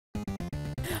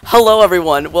Hello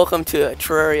everyone, welcome to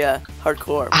Terraria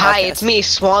Hardcore podcast. Hi, it's me,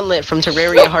 Swanlet from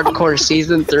Terraria Hardcore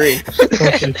Season 3.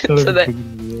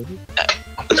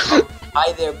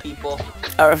 Hi there, people.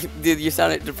 Alright, dude, you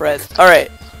sounded depressed.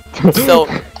 Alright, so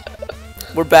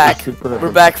we're back.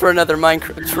 We're back for another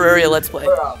Minecraft Terraria Let's Play.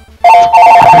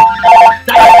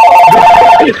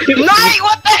 Night,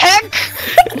 what the heck?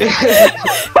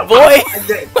 Boy!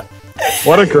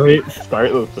 What a great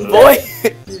start this is. Boy!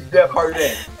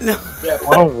 No.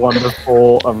 What a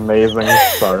wonderful, amazing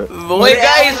start. Boy!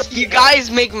 You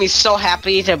guys make me so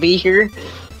happy to be here.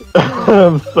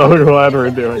 I'm so glad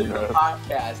we're doing this.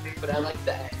 Podcast, but I like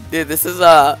that. Dude, this is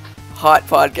a hot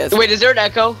podcast. Wait, is there an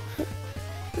echo?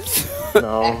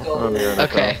 No, I don't hear anything.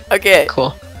 Okay, Okay,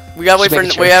 cool. we gotta wait Just for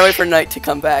making sure. for Knight to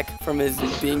come back from his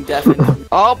being deafened.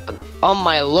 Oh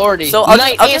my lordy. So,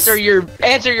 Night, I'll answer your phone.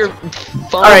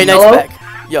 Alright, Knight's Hello? back.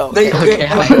 Yo. Okay,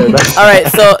 hi. Alright,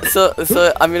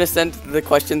 so I'm gonna send the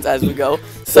questions as we go.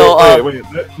 So,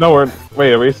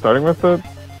 wait, are we starting with the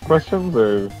questions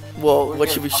or? well, what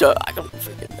should we show? I don't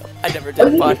freaking know. I never did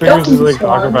a I think we podcast. should like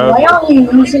talk about. Why are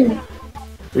you using?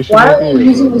 We should Why are you maybe-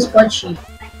 using the spreadsheet?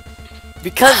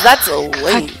 Because that's a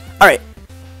lame. Alright,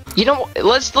 You know,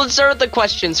 let's start with the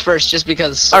questions first, just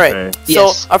because. alright. Okay.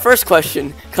 Yes. So, our first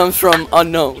question comes from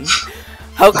Unknown.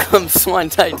 How come Swan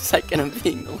died second of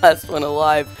being the last one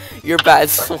alive? You're bad,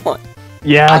 Swan.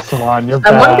 Yeah, Swan, you're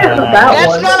I wonder bad. who that That's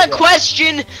was. not a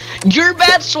question. Your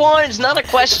bad Swan is not a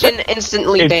question.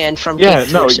 Instantly banned from. Yeah,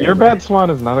 Game no, Fiction. your bad Swan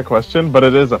is not a question, but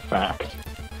it is a fact.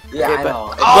 Yeah, Okay, I but-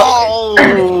 know.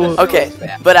 Oh. Okay,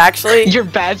 but actually, Your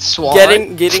bad Swan.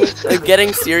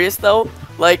 getting serious though,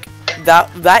 like that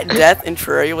death in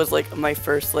Terraria was like my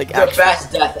first like The actual.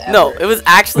 best death ever. No, it was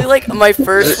actually like my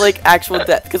first like actual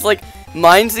death, cause like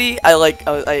Mindsy,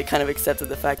 I kind of accepted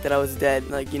the fact that I was dead,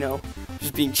 like, you know,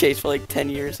 just being chased for like 10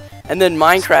 years, and then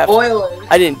Minecraft, Spoilers.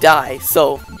 I didn't die,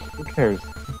 so Who cares?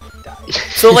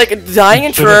 like dying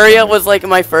in Terraria was like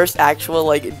my first actual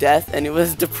like death, and it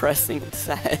was depressing and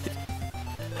sad.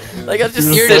 Like I was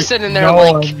just You're just sitting there No,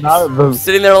 like. I'm not the,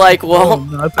 sitting there like, well,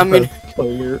 I'm not the I mean, best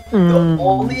player. The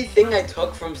only thing I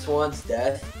took from Swan's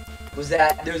death was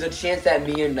that there was a chance that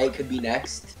me and Knight could be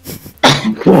next.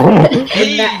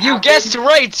 Hey, you guessed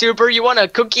right, Super. You want a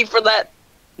cookie for that?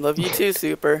 love you too,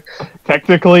 Super.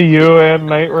 Technically, you and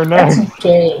Knight were That's next.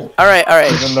 gay. All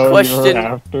right, Even though question. you were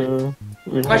after.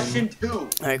 Question 2. All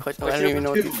right, question. I don't even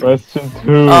know what these. Question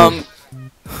 2.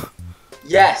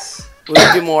 Yes.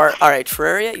 We'll do more. All right,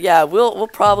 Terraria. Yeah, we'll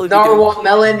probably be doing. Narwhal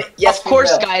Melon. Yes, Of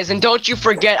course, we will. guys, and don't you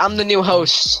forget, I'm the new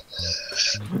host.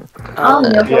 I'm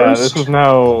your Yeah, host. this is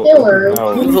now. Killer.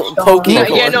 now- Pokey.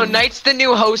 Yeah, no, Knight's the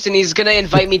new host, and he's gonna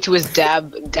invite me to his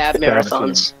dab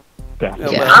marathons. yeah.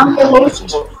 No, Yeah. but- I'm the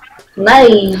host.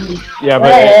 Nice. Yeah, but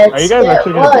Let's are you guys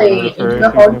actually gonna get do this right or into is this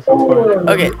just hardcore.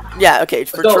 like- Okay, yeah, okay.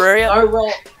 For No, Terraria,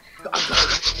 Narwhal. I'm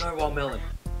sorry, Narwhal Melon.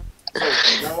 So,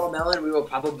 Narwhal Melon, we will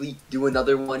probably do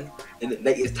another one. And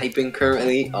Knight is typing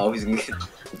currently. Oh, he's gonna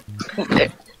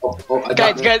get. I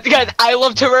got Guys, I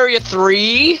love Terraria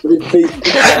 3.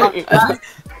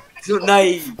 So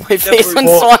Knight. my face when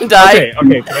Well, Swan died.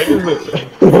 Okay, can I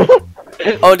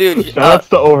just... Oh, dude. Shoutouts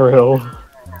to Overhill.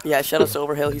 Yeah, shout out to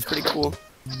Overhill. He's pretty cool.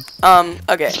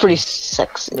 Okay. It's pretty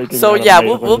sexy. Making So that yeah,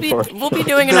 amazing we'll be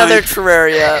doing another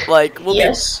Terraria. Like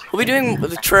Yes. we'll be doing the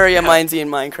Terraria, Mindsy,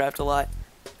 and Minecraft a lot.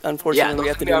 Unfortunately, we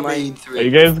have to do our mine. main Are three. you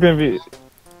guys gonna be...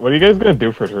 What are you guys gonna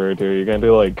do for Terraria 2? Are you gonna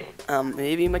do like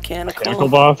Maybe mechanical mechanical.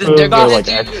 bosses They're or gonna like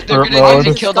do expert to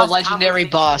mode? kill the legendary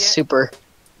boss, Super.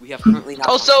 We have currently not.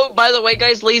 Also, by the way,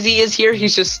 guys, Lazy is here.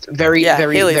 He's just very, Yeah,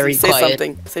 very, Haley, very say quiet.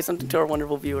 something. Say something to our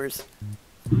wonderful viewers.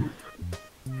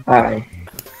 Hi.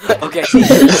 Okay.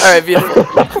 All right, beautiful.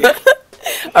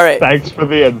 All right, Thanks for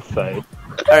the insight.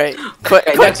 all right.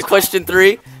 next Question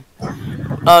 3.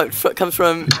 Comes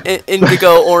from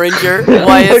Indigo Oranger.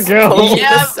 Why is Indigo. Poke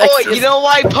Yeah, the boy, sexiest? you know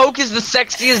why Poke is the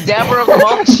sexiest dabber of them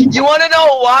all? You wanna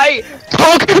know why?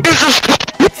 Poke is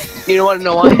the You don't wanna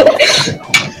know why?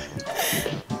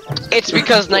 It's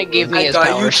because Knight gave me I his thought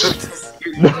you powers. took this.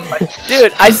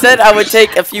 Dude, I said I would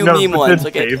take a few No, meme but ones.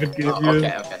 did Okay. David give you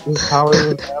Okay, okay. his power he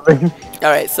was having? All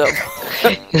right. So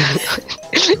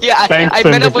Yeah, Thanks, I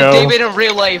met up with Indigo. David in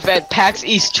real life at PAX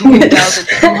East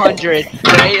 2200,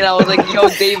 right? And I was like, yo,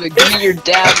 David, give me your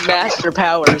dab master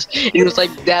powers. And he was like,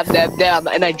 dab, dab, dab.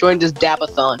 And I joined his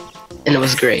dabathon. And it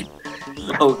was great.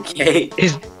 Okay.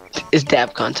 His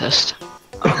dab contest.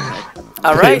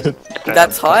 all right,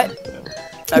 that's hot.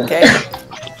 Okay.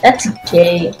 That's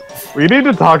gay. We need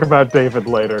to talk about David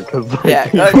later, because like, Yeah,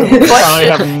 I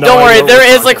have no don't worry, idea there what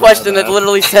is we're a question that talking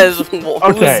literally says, who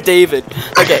Okay. is David?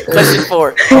 Okay, question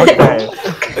 4. about.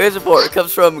 Okay. Question 4. It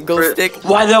comes from Ghostic,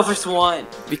 Why though for Swan?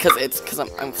 because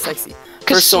I'm sexy.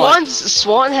 Cause First one.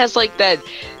 Swan has like that.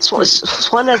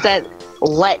 Swan has that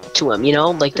let to him, you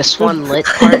know, like the Swanlet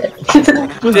part.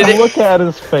 Just Did it- look at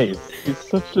his face. He's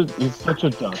such a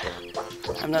duck.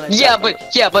 I'm not a Yeah,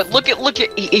 duck. but look at look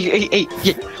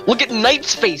at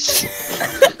Knight's face.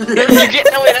 You get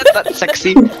no way that's not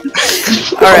sexy.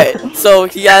 Alright, so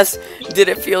he asked, did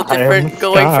it feel different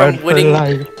going from winning?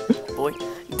 Boy,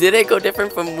 did it go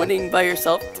different from winning by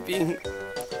yourself to being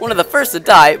one of the first to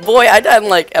die? Boy, I died in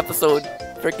like episode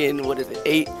freaking, what is it,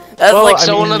 8? That's Well, like I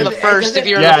So mean, one of the first, if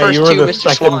you're in Yeah, the first you were two, the Mr.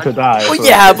 second Swan. to die. well, so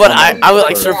yeah, it's but fine. I would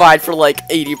like survived for like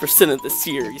 80% of the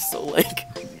series, so like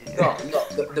No,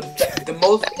 the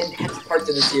most intense parts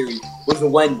of the series was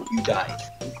when you died.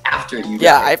 After you died.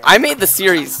 yeah, I made the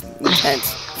series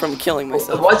intense from killing It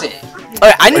myself. wasn't.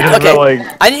 Okay, Because they're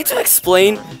like, I need to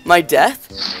explain my death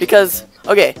because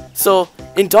okay, so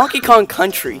in Donkey Kong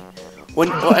Country, when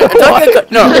Donkey Kong,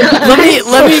 no, let me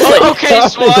explain. Okay,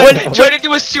 Swan, try to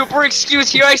do a super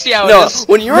excuse here. I see how No, it is.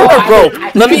 when you're on a rope,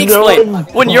 let me No explain. one-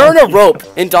 When you're on a rope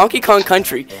in Donkey Kong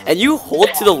Country and you hold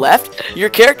to the left, your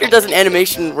character does an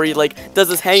animation where he like does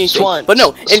this hanging Swan. thing. But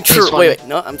no, in Swan. wait,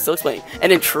 no, I'm still explaining.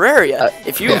 And in Terraria,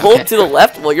 if you okay, hold okay. to the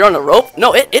left while you're on a rope,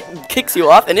 no, it kicks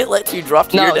you off and it lets you drop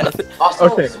to No, your no. death. Also,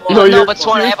 Okay, Swan, so No, you're- but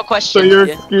Swan, I have a so question. your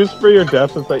Yeah. excuse for your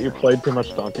death is that you played too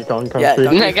much Donkey Kong Country?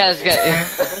 Donkey- No, guys.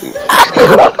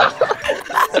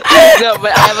 No,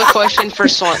 but I have a question for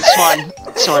Swan.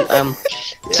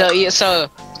 So yeah,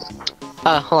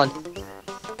 hold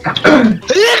on.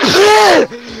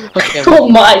 Okay, Oh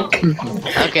my.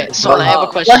 okay, Swan, I have a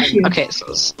Bless question. you. Okay,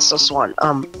 so Swan,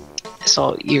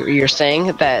 so you're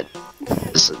saying that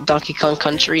Donkey Kong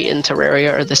Country and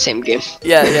Terraria are the same game?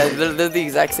 Yeah, they're the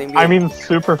exact same game. I mean,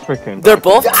 super freaking. they're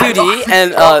both 2D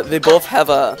and they both have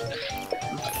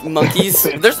monkeys.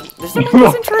 There's monkeys in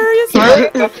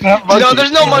Terraria. No,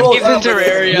 there's no monkeys in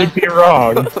Terraria. You'd be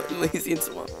wrong. Lazy and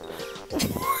Swamp.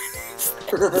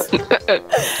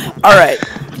 Alright.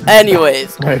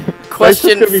 Anyways, Right.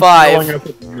 Question That's just gonna be 5 filling up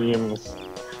with memes.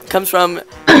 comes from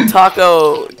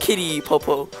Taco Kitty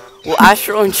Popo. Will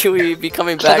Astro and Chewie be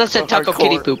coming So back? that said for Taco hardcore?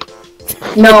 Kitty poop.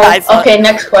 No. I thought- Okay,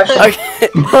 next question. Okay.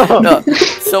 No.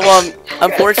 So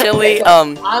unfortunately,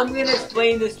 I'm gonna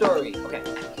explain the story. Okay.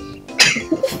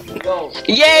 So,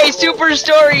 Yay, super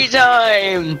story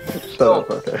time! Shut up,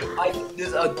 okay.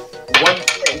 there's a one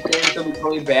thing that'll be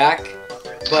coming back,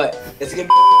 but it's gonna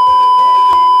be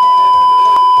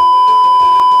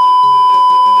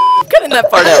cutting that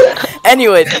part out.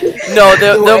 Anyways, no,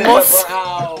 the most.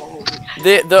 Wow.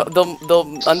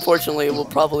 They'll unfortunately will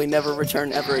probably never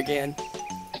return ever again.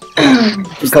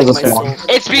 Just Because like of my Swan. soul.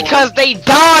 It's because they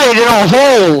died in a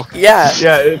hole! Yeah.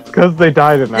 Yeah, it's because they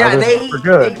died and now Yeah, they're for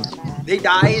good. They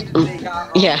died. They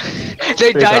got. Yeah,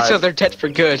 they died, died. so they're dead for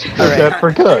good. They're Alright. dead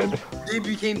for good. They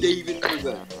became David for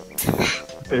good.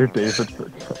 They're David for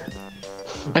good.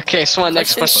 Okay, Swan,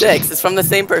 next Question question. 6 is from the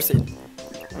same person.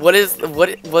 What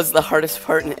was the hardest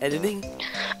part in editing?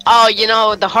 Oh, you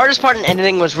know, the hardest part in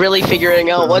editing was really figuring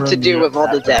out what to do with all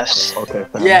the deaths. Okay,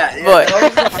 fine. Yeah. Boy. that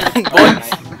was the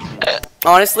hardest part.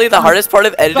 Honestly, the hardest part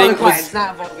of editing Quiet, was it's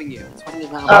not involving you. It's not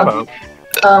involving Shut you.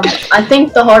 up. I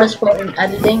think the hardest part in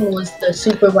editing was the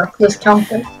super reckless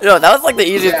counter. no, that was like the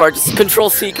easiest part. Just Control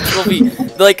C, Control V.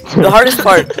 Like the hardest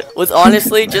part was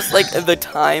honestly just like the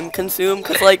time consumed,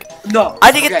 cause like No. I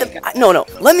had to get the no.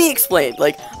 Let me explain.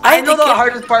 Like I I had know to the get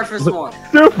hardest part for Swan.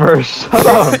 Super, shut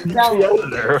up. The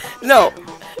editor. no,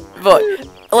 but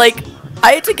like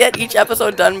I had to get each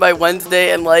episode done by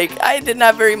Wednesday, and like I didn't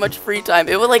have very much free time.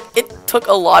 It was like it took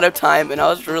a lot of time, and I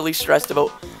was really stressed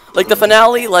about like the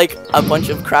finale. Like a bunch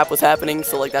of crap was happening,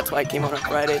 so like that's why I came out on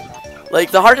Friday. Like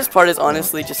the hardest part is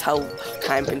honestly just how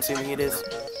time consuming it is.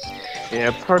 Yeah,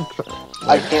 it's hard to.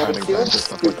 I can't finding see what time for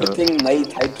stuff like stupid that. thing Night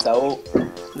types out.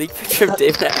 Leak picture of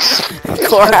David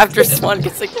Core after Swan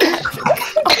gets a caption.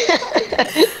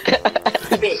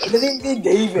 Wait, it doesn't say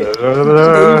David.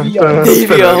 Davio. Wait,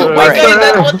 Alright. guys,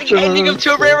 that's what the ending of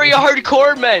Terraria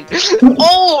Hardcore meant!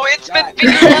 Oh, it's been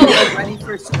figured out! I'm ready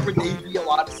for Super Davey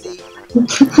Odyssey.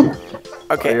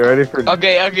 Are Okay. you ready for?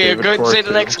 Okay, David good, say the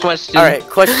Fortune? next question. Alright,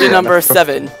 question number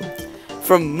 7.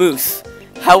 From Moose.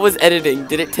 How was editing?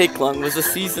 Did it take long? Was the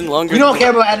season longer? We don't care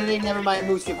about editing, never mind,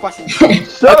 Moose, your question.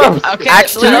 Shut up. Okay,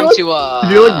 Actually, time Did to,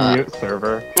 you like mute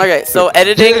server? Okay, so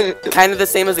editing, kind of the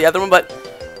same as the other one, but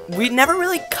we never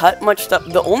really cut much stuff.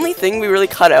 The only thing we really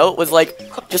cut out was like,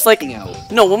 just like,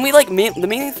 no, when we like, the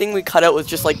main thing we cut out was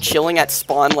just like chilling at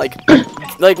spawn, like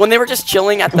when they were just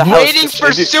chilling at the house. Waiting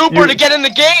for Super to get in the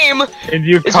game And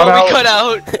you is cut what out. we cut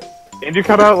out. And you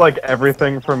cut out like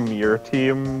everything from your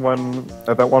team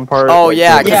at that one part. Oh like,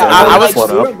 yeah, because I was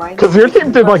because your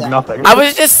team did like nothing. I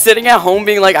was just sitting at home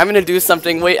being like, I'm gonna do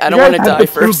something. Wait, I don't You want to guys had die the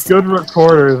two first. Good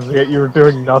recorders, yet you were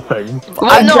doing nothing.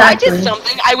 Well, no, I Exactly. did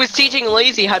something. I was teaching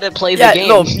Lazy how to play Yeah, the game.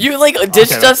 no, you like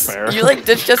ditched Okay, that's us. fair. You like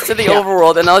ditched us to the Yeah.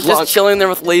 overworld, and I was just Long. chilling there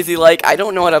with Lazy. Like, I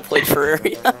don't know how to play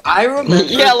Terraria. I remember.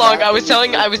 Yeah, Long. I was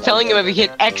telling him if he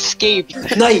hit escape,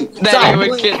 Night. that he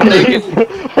would get naked.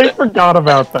 I forgot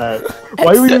about that.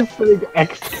 Why were you saying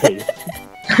escape?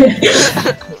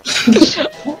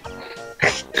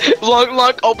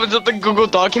 Long opens up the Google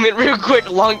document real quick.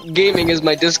 Long Gaming is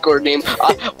my Discord name.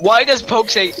 Why does Poke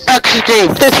say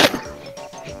escape?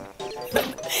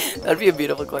 That'd be a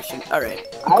beautiful question. All right,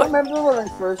 I remember when I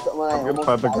I'm gonna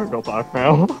find the Google Doc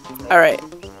now. all right.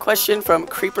 Question from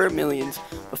Creeper Millions.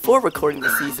 Before recording the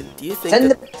season, do you think Send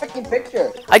the that freaking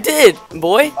picture. I did,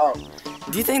 boy? Oh.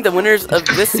 Do you think the winners of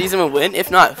this season will win?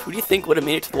 If not, who do you think would have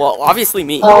made it to the wall? Obviously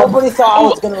me. Oh. Nobody thought I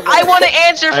was gonna win. I want to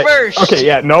answer first. Okay,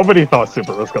 yeah, nobody thought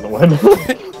Super was gonna win.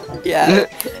 Yeah.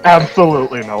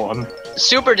 Absolutely no one.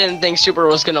 Super didn't think Super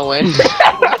was gonna win.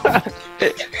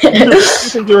 You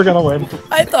think you were gonna win?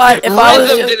 I thought if I None of was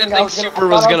them just, didn't think Super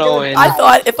was gonna win. I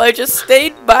thought if I just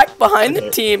stayed back behind the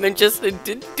team and just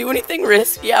didn't do anything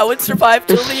risky, I would survive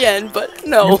till the end. But You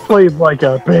no. played like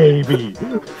a baby.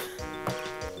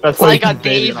 That's Like a you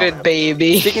baby. David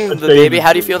baby. Speaking of the Baby. baby,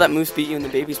 how do you feel that Moose beat you in the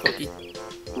baby's pokey?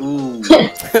 Ooh.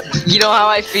 You know how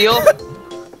I feel?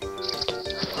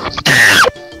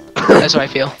 That's how I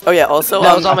feel. Oh yeah. Also,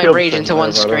 That was all I my feel the rage same into way, one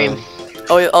but, scream.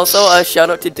 oh yeah, also shout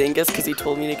out to Dingus because he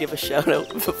told me to give a shout out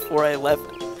before I left.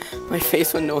 My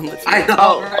face when no one lets me. I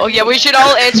know. Oh yeah, we should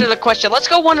all answer the question. Let's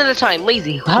go one at a time.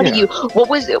 Lazy, how do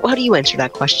you answer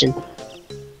that question?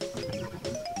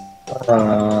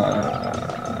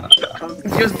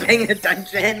 He was paying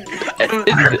attention.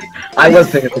 I was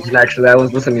paying attention actually. I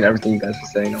was listening to everything you guys were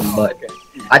saying, but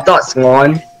I thought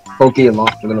Swan, Pokey, and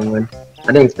Lost were gonna win. I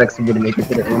didn't expect somebody to make it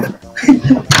to the end.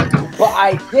 But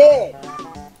I did.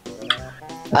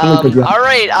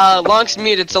 Alright, Long's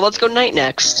muted, so let's go Night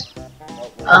next.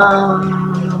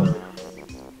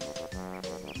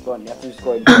 Go on, you have to just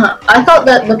go ahead. I thought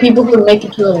that the people who would make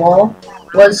it to the wall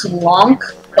was Lonk,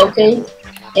 okay,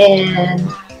 and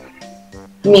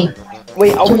me.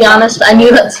 Wait, To be honest, I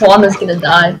knew that Swan was gonna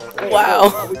die.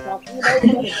 Wow. Are we talking about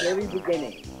it from the very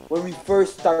beginning? When we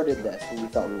first started this, when we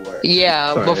thought we were.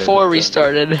 Yeah, Sorry, before we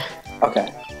started.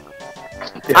 Okay.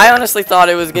 I honestly thought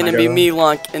it was gonna be go. me,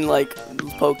 Lunk, and like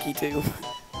Pokey too.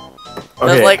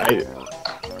 Okay, like-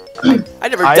 I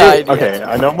never died. okay, Yet.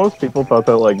 I know most people thought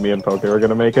that like me and Poke were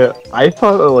gonna make it. I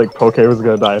thought that like Poke was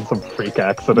gonna die in some freak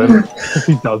accident.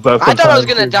 He does that. I thought I was sometimes.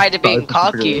 gonna He die to being dies for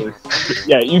cocky. really-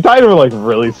 Yeah, you die to like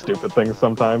really stupid things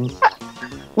sometimes.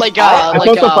 Like I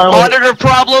thought the final- monitor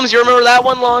problems, you remember that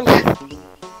one, Long?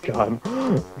 God.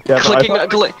 Yeah, but Clicking, I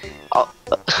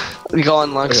thought, go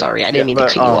on, Long, sorry, I didn't mean to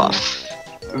but, cut you off.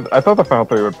 I thought the final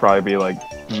three would probably be like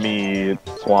me,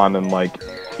 Swan, and like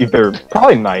either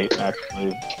probably Knight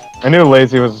actually. I knew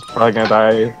Lazy was probably gonna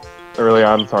die early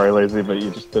on. Sorry, Lazy, but you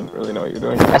just didn't really know what you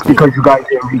were doing. That's because you guys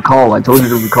didn't recall. I told you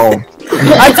to recall.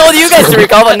 I told you guys to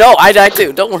recall, but no, I died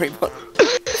too. Don't worry about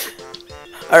it.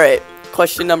 All right,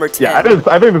 question number 10. Yeah, I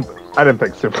didn't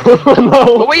think Super would win, But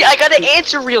though. wait, I gotta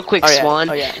answer real quick, Oh, yeah. Swan.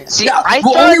 Oh yeah. See, Yeah, I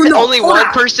well, thought that no, only hold one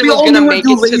on. person We was only gonna went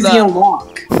make it through to Lazy the... and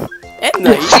Walk. And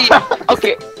Knight. See,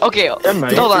 okay,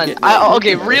 Knight. hold on.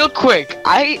 Okay, real quick.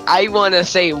 I wanna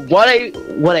say what I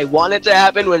wanted to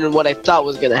happen and what I thought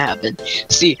was gonna happen.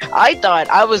 See, I thought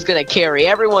I was gonna carry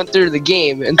everyone through the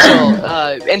game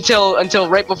until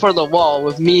right before the wall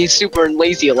with me, Super, and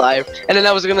Lazy alive, and then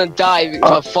I was gonna die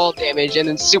of fall damage, and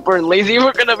then Super and Lazy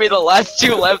were gonna be the last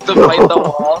two left to fight the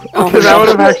wall. Because that would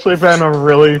have actually been a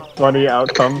really funny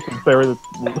outcome since they were the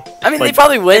I mean, they like,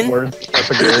 probably win. worst at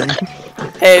the game.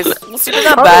 Hey, Super's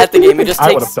not bad at the game. It just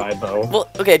I would takes. have died though. Well,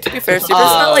 okay. To be fair, Super's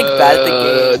not like bad at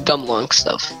the game. Dumb long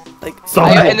stuff. Like, So-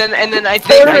 And then I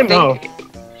Fair think.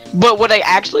 But what I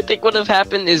actually think would have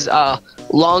happened is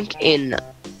Lonk and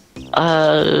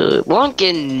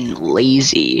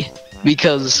Lazy,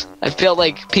 because I feel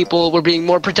like people were being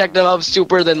more protective of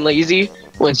Super than Lazy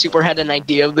when Super had an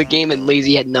idea of the game and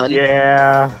Lazy had none.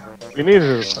 Yeah, we needed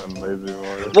to send Lazy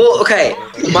more. Well, okay.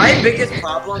 My biggest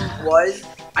problem was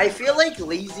I feel like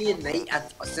Lazy and Knight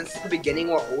since the beginning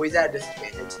were always at a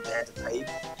disadvantage since they had to type.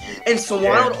 And Swan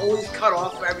would always cut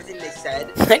off for everything they said.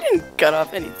 I didn't cut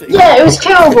off anything. Yeah, it was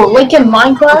terrible. Like in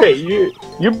Minecraft. Okay,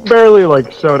 you barely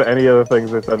like showed any of the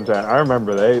things they said in chat. I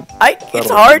remember It's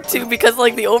hard to because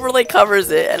like the overlay covers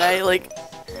it, and I like.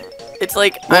 It's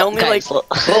like I only like. Well,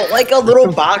 like a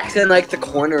little box in like the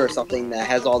corner or something that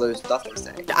has all those stuff they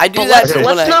say. I do But that.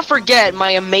 let's not forget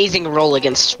my amazing roll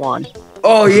against Swan.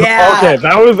 Oh yeah. Okay,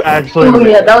 that was actually. Oh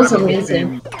yeah, that was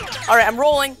amazing. All right, I'm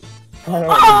rolling.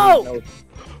 Oh!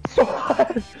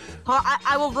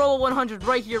 I will roll a 100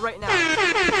 right here, right now.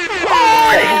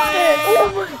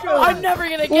 I'm never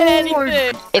gonna get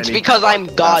anything. It's because I'm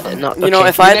God. No, You know, okay,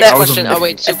 if I had next that- question. Oh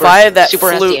wait, If I had that Super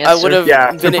has flute, the I would have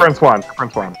Yeah, been. Super and Swan. Super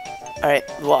and Swan. All right.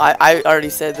 Well, I already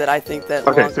said that I think that.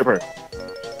 Okay, long- Super.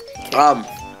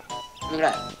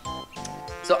 Okay.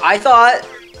 So I thought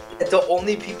that the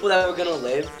only people that were gonna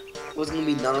live was gonna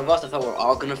be none of us. I thought we were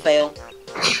all gonna fail.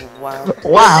 Wow.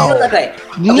 Wow. Okay.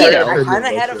 Neato. I kind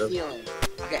of had a feeling.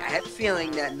 Okay, I had a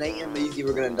feeling that Knight and Lazy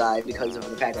were gonna die because of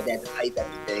the fact that they had to type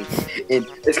everything. And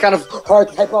it's kind of hard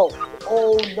to type out.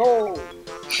 Oh no.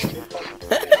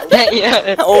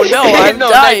 Yeah. Oh no, I'm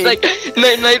dying.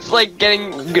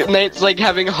 Knight's like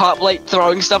having hoplite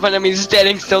throwing stuff at him. He's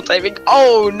standing still typing.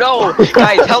 Oh no,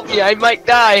 guys, help me! I might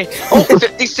die. Oh,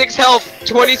 56 health,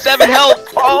 27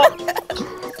 health. Oh.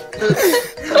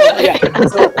 Yeah.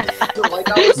 So like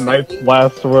I was Knight's saying,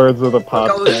 last words of the like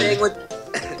I was saying podcast.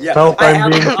 with yeah. Help, I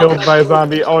I'm have- being killed by a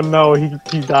zombie. Oh no, he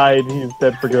died. He's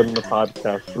dead for good in the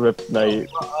podcast. Rip Knight.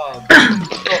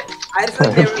 I just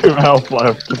thought they were 2 health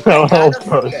left. No health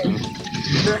potion.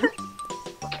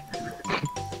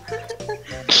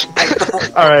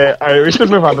 Alright, we should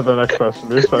move on to the next question.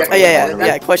 Oh,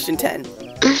 yeah. Question 10.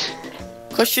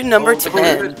 Question number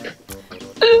 10.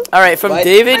 All right, from What?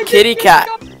 David Kitty Cat.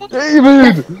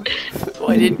 David!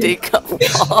 Why did they come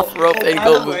off rope and By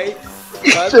go? the way,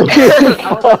 I was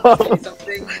gonna say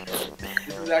something.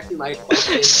 This is actually my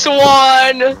question.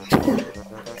 Swan,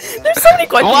 There's so many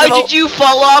questions. why about- did you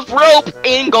fall off rope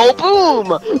and go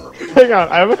boom? Hang on,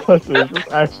 I have a question. Is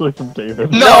this actually from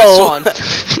David? No, No. it's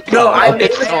Swan. No, I made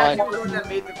It's the Swan. one that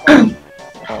made the question.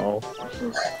 Oh.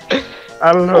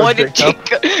 I don't know. Why did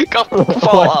Jacob. Jacob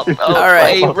fall off? Oh,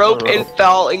 Alright. a rope and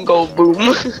fell and go boom.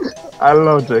 I don't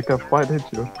know, Jacob. Why did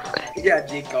you? Yeah,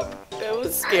 Jacob. It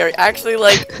was scary. Actually,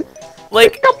 like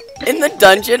in the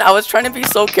dungeon, I was trying to be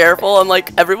so careful, and like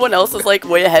everyone else was like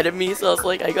way ahead of me, so I was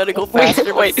like, I gotta go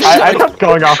faster. wait. I kept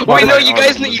going off. Wait, no, my you own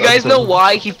guys in the you guys know dungeon.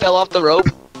 why he fell off the rope?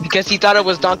 Because he thought it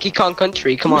was Donkey Kong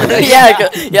Country. Come on.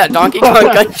 yeah, Donkey Kong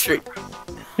Country.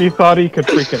 He thought he could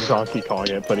freaking Donkey Kong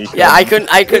it, but he couldn't. Yeah, I couldn't.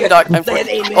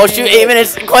 Oh shoot, 8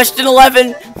 minutes. Question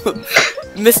 11.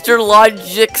 Mr.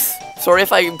 Logix. Sorry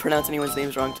if I pronounce anyone's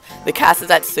names wrong. The cast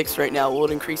is at 6 right now. Will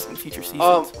it increase in future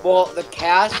seasons? Well, the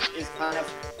cast is kind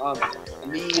of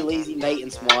me, Lazy Knight,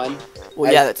 and Swan.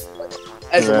 Well, yeah, that's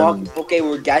As Yeah. long okay,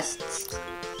 we're guests.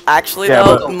 actually Yeah,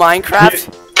 though. but-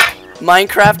 Minecraft,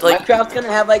 like Minecraft's gonna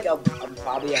have like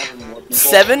probably having more people.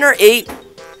 7 or 8.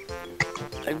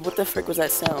 Like, what the frick was that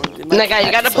sound? Did my That guy, you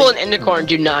cat gotta just, pull like- an Endercorn and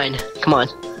do 9. Come on.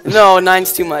 No,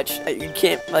 9's too much. You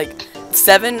can't like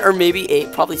 7 or maybe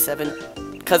 8. Probably 7.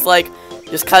 Cause like,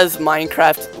 just cause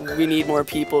Minecraft, we need more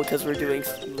people because we're doing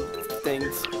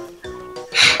things.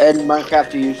 And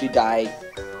Minecraft, you usually die.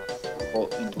 Well,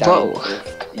 you die Whoa. on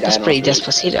Earth. You die That's on pretty Earth.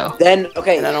 Despacito. Then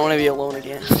okay, And I don't want to be alone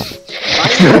again.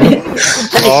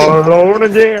 All alone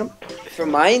again. for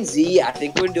mine Z, I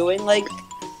think we're doing like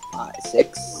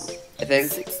 6. I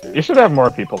think. 6. You should have more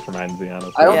people from NZ,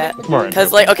 honestly. I don't Yeah, think More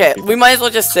Cause like, okay, we might as well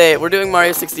just say it. We're doing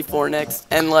Mario 64 next,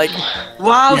 and like,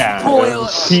 Wow, Yeah, spoiler!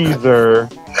 teaser.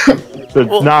 The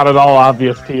Well- not at all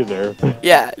obvious teaser.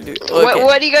 yeah. Dude, okay.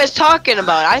 What are you guys talking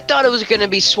about? I thought it was gonna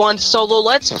be Swan's solo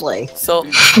Let's Play. So,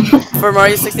 for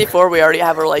Mario 64, we already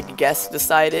have our like guests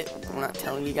decided. I'm not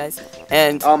telling you guys.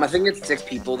 And I think it's 6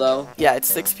 people though. yeah, it's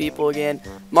 6 people again.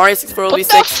 Mario 64 will What be the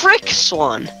 6, frick,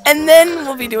 Swan? and then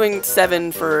we'll be doing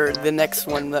 7 for the next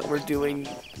one that we're doing.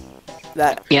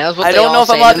 That Yeah, that's what I they don't all know if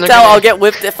I'm say, allowed and to they're tell. gonna- I'll get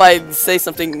whipped if I say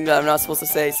something that I'm not supposed to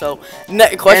say. So,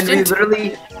 question.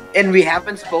 And we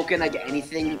haven't spoken like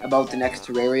anything about the next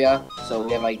Terraria, so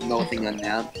we have like nothing on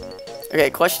that. Okay,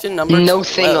 question number. No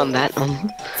thing 12 on that. I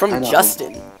From know.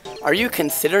 Justin. Are you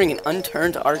considering an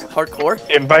unturned hardcore?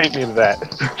 Invite me to that.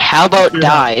 How about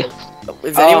die?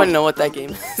 Does anyone know what that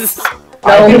game is?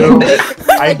 I do.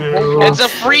 I do. It's a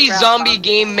free zombie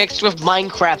game mixed with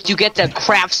Minecraft. You get to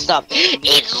craft stuff.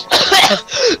 It's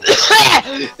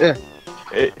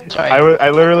I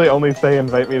literally only say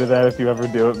invite me to that if you ever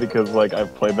do it because like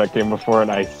I've played that game before and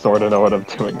I sort of know what I'm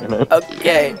doing in it.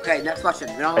 Okay. Okay, next question.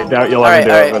 I doubt you'll ever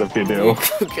do it, but if you do.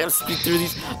 Gotta speed through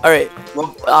these. Alright.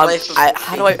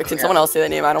 How do I... Can someone else say that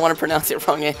name? I don't want to pronounce it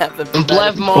wrong. I have the...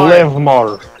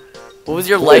 Blevmar. What was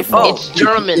your life? It's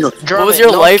German. What was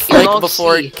your life like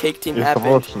before Cake Team It's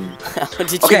happened? How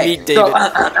did you meet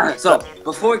David? So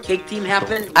before Cake Team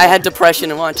happened, I had depression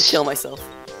and wanted to kill myself.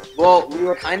 well, we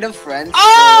were kind of friends.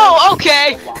 Oh,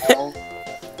 okay. For a while.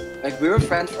 Like we were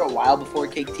friends for a while before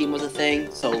Cake Team was a thing.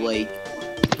 So like,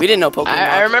 We didn't know Pokemon.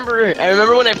 I remember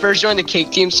when I first joined the Cake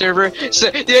Team server.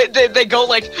 So they go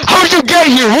like, "How'd you get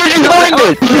here? Where'd you find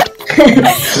it?"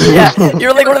 Yeah,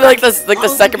 you're like one of the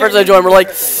second person to join. We're like,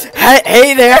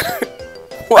 hey there.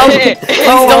 Well, Hey, please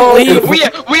don't leave. we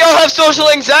all have social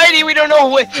anxiety. We don't know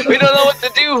what to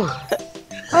do.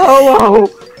 Hello.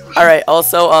 All right.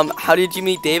 Also, how did you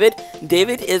meet David?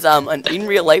 David is an in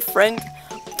real life friend.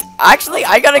 Actually,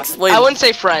 I gotta explain. I wouldn't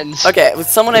say friends. Okay, with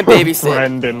someone I babysit.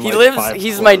 Friend in, He like, lives.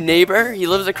 He's my neighbor. He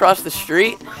lives across the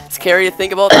street. It's scary to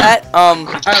think about that.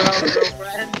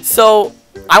 So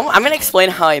I'm gonna explain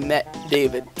how I met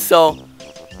David. So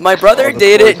my brother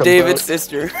dated David's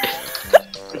sister,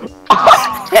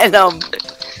 and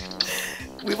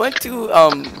we went to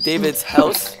David's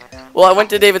house. Well, I went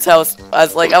to David's house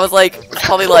as I was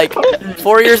probably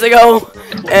 4 years ago,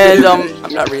 and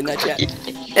I'm not reading that yet.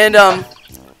 And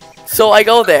so I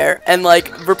go there and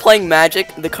we're playing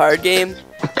Magic, the card game,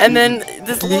 and then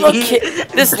this little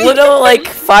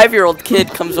 5-year-old kid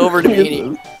comes over to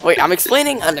me. Wait, I'm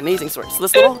explaining an amazing story. So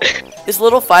this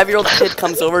little 5-year-old kid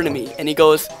comes over to me and he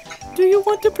goes, "Do you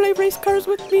want to play race cars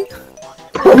with me?"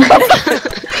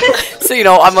 So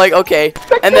I'm like, okay,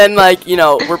 and then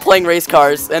we're playing race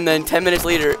cars, and then 10 minutes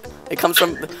later, it comes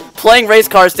from playing race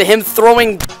cars to him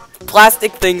throwing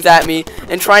plastic things at me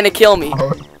and trying to kill me.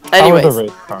 Anyways, how are the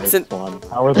race cars, Swan?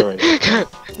 How are the race cars?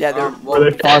 Yeah, they're Were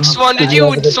they fun? Swan, did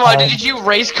you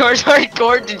race cars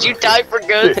hardcore? Did you die for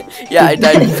good? yeah, I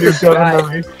died. You go to the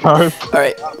race cars. All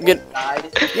right, I'm good.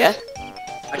 Yeah.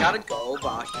 I gotta go, but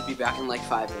I should be back in 5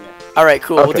 minutes. All right,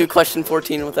 cool. We'll Okay. do question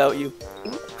 14 without you.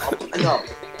 No,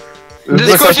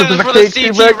 This question is for the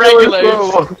CT regulars.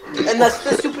 and that's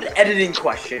the stupid editing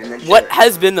question. And then What shit.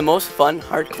 has been the most fun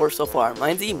hardcore so far?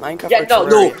 Mine's Minecraft Yeah, or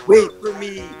no, Terraria? wait for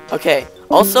me. Okay.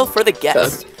 Also, for the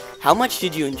guests, how much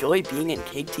did you enjoy being in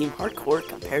Cake Team Hardcore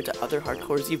compared to other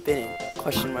hardcores you've been in?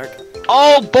 Question mark.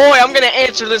 Oh boy, I'm gonna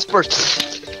answer this first.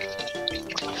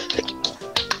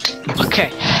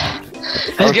 Okay.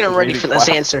 I was getting ready for this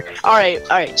answer.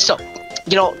 Alright, so,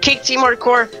 Cake Team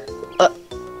Hardcore,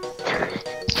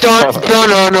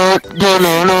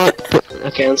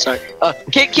 okay, I'm sorry.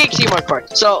 Cake Team Hardcore.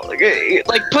 So,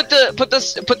 put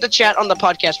the chat on the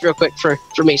podcast real quick for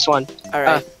me, Swan. All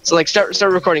right. So, start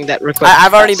recording that real quick.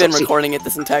 I've already been so- recording it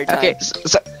this entire time. Okay,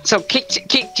 so Cake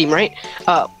Team, right?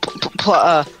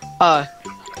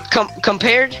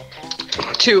 Compared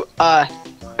to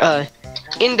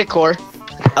Indicore,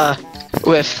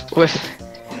 with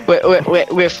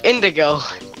Indigo,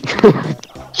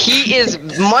 he is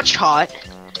much hot,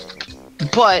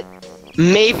 but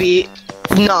maybe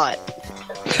not.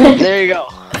 There you go.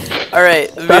 All right.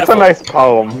 That's a Beautiful. nice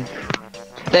poem.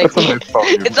 Thank That's a you. nice poem.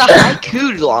 It's a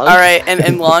haiku, Long. All right, and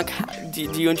Lonk, do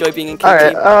you enjoy being in Cake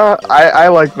Alright, Team? I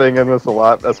like being in this a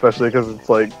lot, especially because it's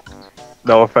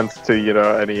no offense to,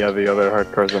 any of the other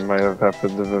hardcores I might have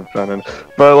happened to have been in.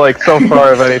 But so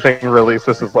far, if anything released,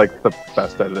 this is the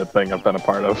best edited thing I've been a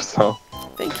part of, so.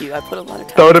 Thank you. I put a lot of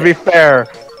time. So into to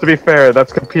be fair,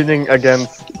 that's competing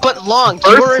against But Long,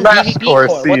 you were first in Smash BBB Core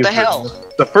core. season. What the hell?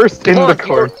 The first in the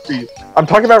core season. I'm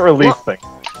talking about release thing.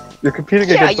 You're competing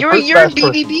Yeah, against the you're first in Smash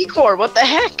Core BBB core. What the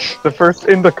heck? the first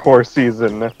in the core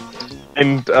season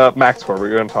and Max Core.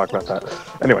 We're gonna talk about that.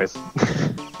 Anyways,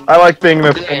 I like being in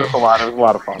this a lot. It was a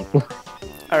lot of fun.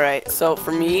 All right. So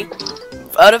for me,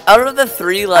 out of the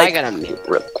three, I gotta mute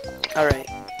real quick. all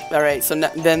right. So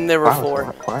then there were Wow, four.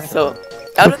 it's quiet. So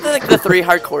out of the 3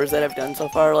 hardcores that I've done so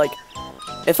far,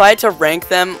 if I had to rank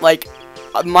them,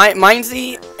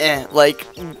 Mindsy,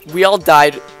 we all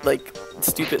died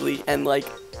stupidly, and I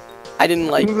didn't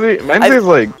Mine's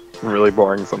really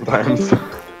boring sometimes.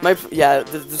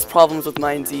 there's problems with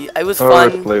Mindsy. It was Oh,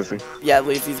 fun. it's lazy. Yeah,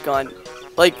 Lazy's gone.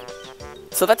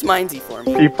 So that's Mindsy for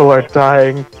me. People are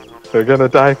dying. They're gonna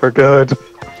die for good.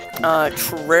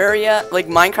 Terraria,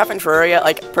 Minecraft and Terraria,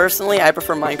 personally, I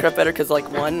prefer Minecraft better because,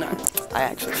 one, I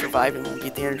actually survived and won't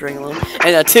beat the Ender Dragon alone,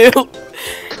 and two,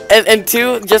 and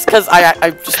two, just because I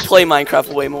just play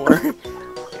Minecraft way more.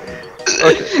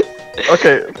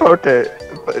 Okay.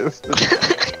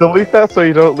 Delete that so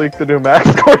you don't leak the new Max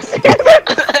Core season.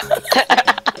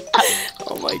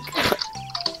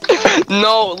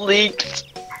 No, leaked.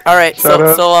 All right, so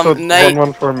Knight,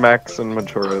 1-1 for Max and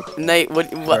Majora. Knight,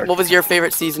 what was your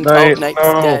favorite season? Knight, Knight's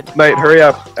no. dead. Knight, hurry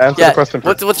up. Answer the question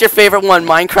first. What's your favorite one?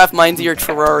 Minecraft, Mindsy, or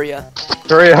Terraria?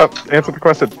 Hurry up. Answer the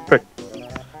question. Quick.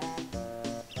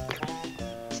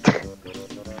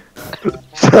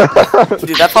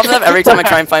 Dude, that pops up every time I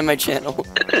try and find my channel.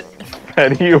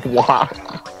 Fetty Wap.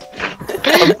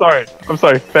 I'm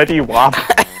sorry. Fetty Wap.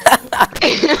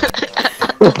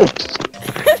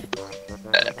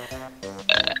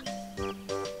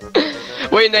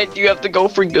 Wait, Knight, do you have to go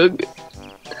for Goog?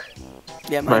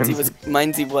 Yeah, Mindsy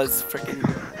was freaking.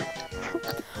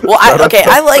 Well, I like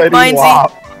Fetty Mindsy.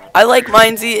 Wap. I like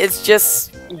Mindsy. It's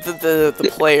just the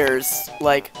players,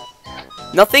 like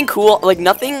nothing cool, like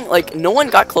nothing, like no one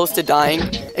got close to dying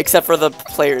except for the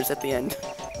players at the end.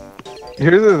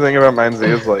 Here's the thing about Mindsy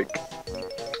is like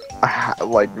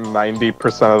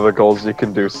 90% of the goals you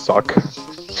can do suck.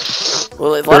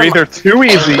 Well, They're either too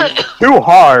easy, too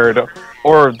hard,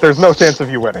 or there's no chance of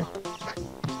you winning.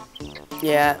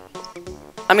 Yeah,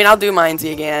 I mean I'll do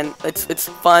Mindsy again. It's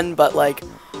fun, but like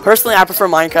personally I prefer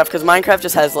Minecraft because Minecraft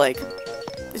just has like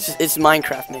it's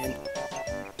Minecraft, man.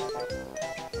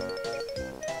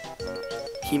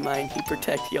 He mine, he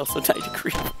protect, he also died to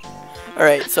creep.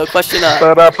 Alright, so question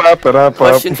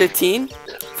 15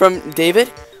 from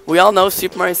David. We all know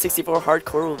Super Mario 64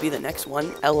 Hardcore will be the next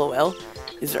one, LOL.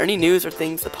 Is there any news or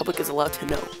things the public is allowed to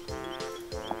know?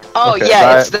 Oh Okay,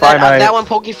 yeah, bye, it's that one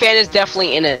PokeFan is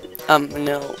definitely in it.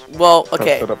 No. Well,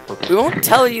 okay. We won't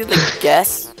tell you the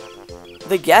guess.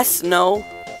 The guess, no.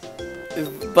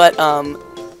 But,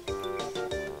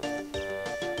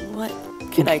 what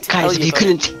can I tell Guys, you? if you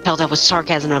couldn't tell that was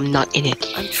sarcasm, I'm not in it.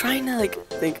 I'm trying to, like,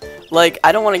 think. Like,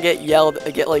 I don't want to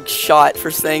get like, shot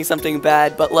for saying something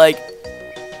bad, but, like,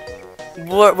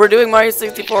 we're doing Mario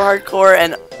 64 Hardcore,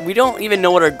 and we don't even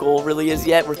know what our goal really is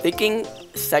yet. We're thinking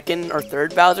second or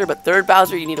third Bowser, but third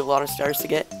Bowser you need a lot of stars to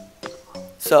get.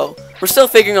 So, we're still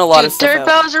figuring a lot of stuff third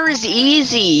out. Bowser is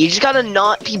easy. You just gotta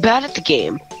not be bad at the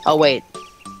game. Oh, wait.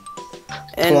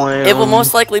 And it will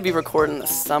most likely be recorded in the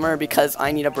summer because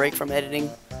I need a break from editing.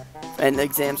 And the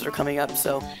exams are coming up,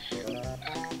 so...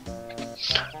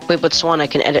 Wait, but Swan, I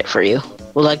can edit for you.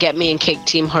 Will that get me and Cake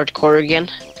Team Hardcore again?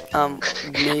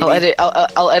 Maybe.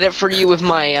 I'll edit for you with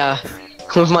my,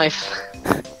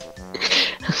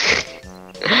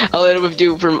 I'll edit with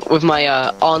you with my,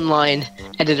 online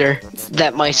editor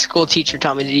that my school teacher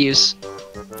taught me to use.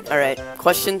 Alright,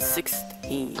 question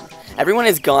 16. Everyone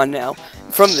is gone now.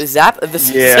 From the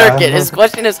circuit, his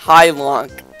question is high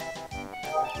long.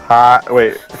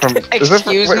 Wait, from...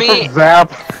 Excuse me? From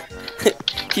Zap?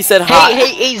 He said hi.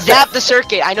 Hey, Zap the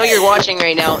Circuit. I know you're watching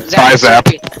right now. Hi, Zap.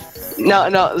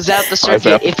 No, Zap the Circuit.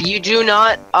 Zap. If you do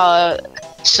not,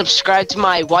 subscribe to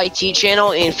my YT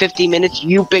channel in 50 minutes,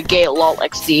 you big gay lol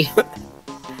XD.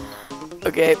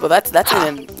 Okay, well that's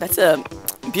a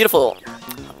beautiful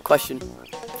question.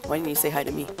 Why didn't you say hi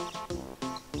to me?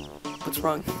 What's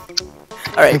wrong?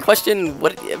 Alright, question,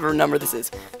 whatever number this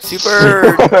is.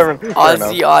 Super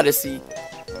Aussie Odyssey.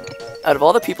 Out of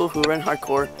all the people who were in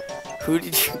hardcore, who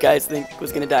did you guys think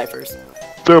was gonna die first?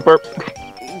 Super.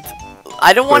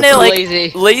 I don't want to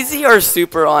like Lazy or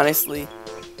super, honestly.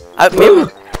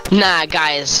 Maybe, Nah,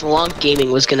 guys, Long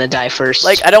Gaming was gonna die first.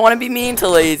 like I don't want to be mean to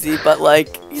Lazy, but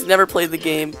like he's never played the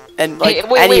game, and like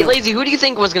hey, wait, Lazy, who do you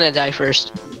think was gonna die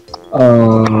first?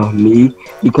 Me,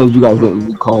 because you guys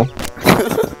didn't recall.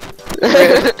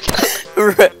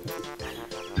 Right.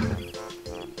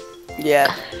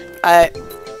 Yeah, I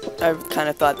kind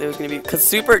of thought there was gonna be because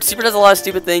Super does a lot of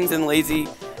stupid things and Lazy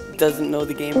doesn't know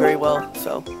the game very well.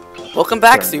 So, welcome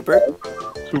back, Super.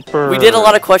 We did a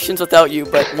lot of questions without you,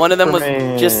 but one of them was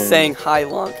just saying hi,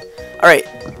 Long. All right,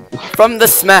 from the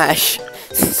Smash,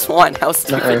 Swan, how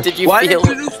stupid did you feel? Why did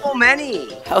you do so many?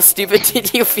 How stupid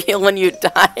did you feel when you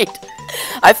died?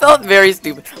 I felt very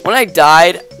stupid. When I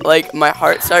died, like, my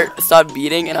heart stopped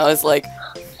beating, and I was like,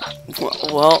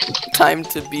 well, time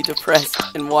to be depressed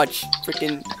and watch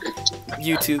freaking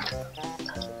YouTube.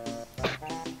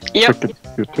 Yep,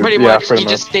 pretty much. You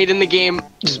just stayed in the game,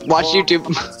 just watch YouTube.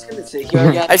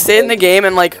 I stayed in the game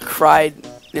and, like, cried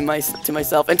to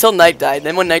myself until Knight died.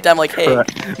 Then when Knight died, I'm like, hey,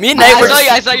 me and Knight were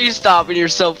I saw you stop and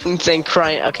yourself and saying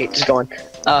crying. Okay, just go on.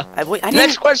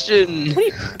 Next question.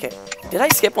 Okay, did I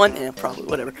skip one? Yeah, probably.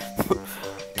 Whatever.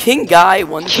 King Guy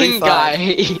 135.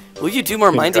 King Guy. Will you do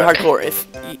more Mindsy Hardcore?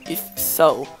 If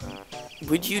so,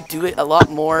 would you do it a lot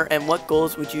more? And what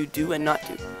goals would you do and not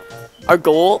do? Our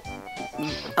goal,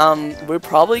 we're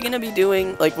probably gonna be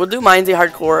doing we'll do Mindsy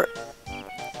Hardcore.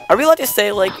 Are we allowed to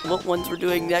say like what ones we're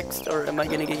doing next, or am I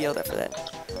gonna get yelled at for that?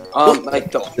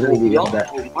 Like the Shouldn't we get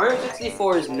that? Mario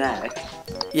 64 is next.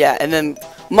 Yeah, and then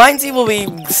Mindsy will be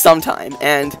sometime,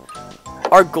 and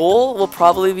our goal will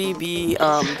probably be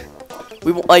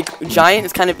we will, like giant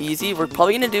is kind of easy. We're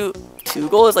probably gonna do 2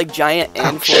 goals like giant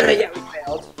and floating. Yeah, we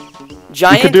failed.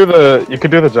 Giant. You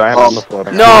could do the giant on the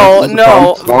floating. No,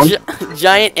 no. Swan?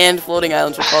 Giant and floating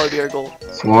islands would probably be our goal.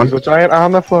 Swan? There's a giant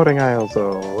on the floating isle,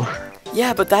 so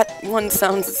Yeah, but that one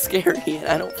sounds scary, and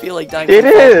I don't feel like dying. it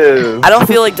from fall- is. I don't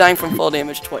feel like dying from fall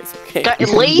damage twice. Okay.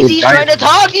 Lazy's trying to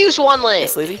talk to you, Swanlet.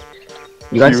 Yes, Lazy.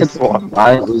 You guys You said Swan.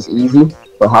 it was easy,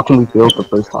 but how can we fail the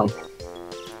first time?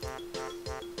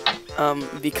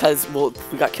 Because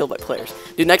we got killed by players.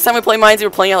 Dude, next time we play Mindsy, we're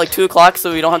playing at like 2 o'clock,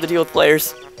 so we don't have to deal with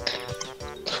players.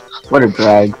 What a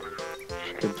drag.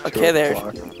 Okay, there,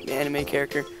 anime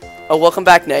character. Oh, welcome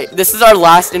back, Nate. This is our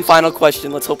last and final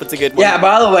question. Let's hope it's a good one. Yeah,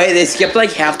 by the way, they skipped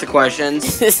like half the questions.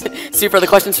 Super, the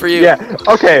question's for you. Yeah.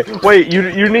 Okay. Wait. You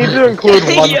need to include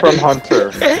one from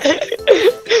Hunter.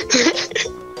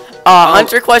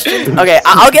 Hunter question? Okay,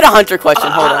 I'll get a Hunter question.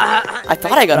 Hold on. I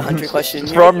thought I got a Hunter question.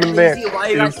 From Lazy, Nick. why are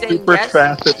you guys He's saying super yes?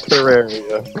 fast at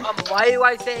Terraria. Why are you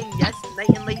guys saying yes, Night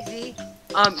and Lazy?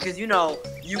 Because you know,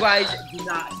 you guys do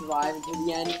not survive until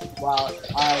the end, while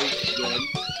I did.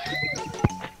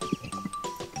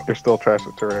 You're still trash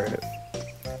at Terraria.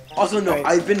 Also, no, Right.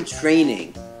 I've been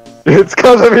training. It's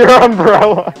because of your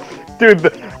umbrella.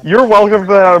 Dude, you're welcome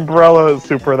to that umbrella,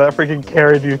 Super. That freaking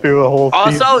carried you through the whole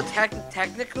season. Also,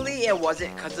 technically, it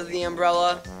wasn't because of the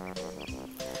umbrella.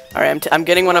 Alright, I'm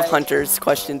getting one of Hunter's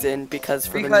questions in because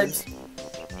for Because- the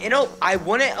memes. You know, I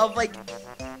wouldn't have, like...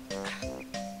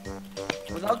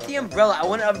 Without the umbrella, I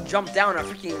wouldn't have jumped down a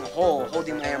freaking hole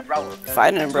holding my umbrella. If I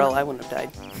had an umbrella, I wouldn't have died.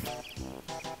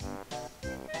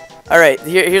 Alright,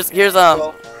 here's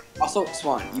Well, also,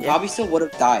 Swan, you Yeah. probably still would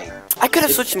have died. I could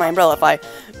have switched my umbrella if I.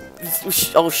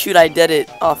 Oh shoot! I did it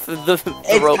off of the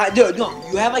rope. Dude, no,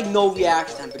 you have like no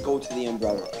reaction time to go to the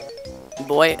umbrella.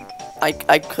 Boy, I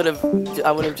could have.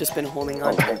 I would have just been holding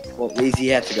on. Well, Lazy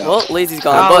had to go. Well, Lazy's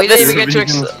gone. Oh, but we this didn't even get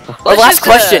to the last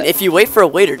question. If you wait for a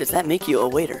waiter, does that make you a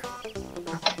waiter?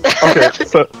 Okay,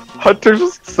 so Hunter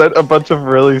just sent a bunch of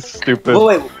really stupid. Oh,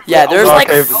 wait. Yeah, there's like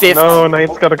Okay, 50. No,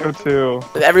 Knight's gotta go too.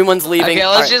 Everyone's leaving. Okay,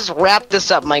 let's Alright. just wrap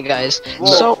this up, my guys.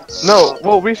 Whoa. No,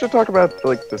 well, we should talk about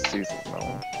like this season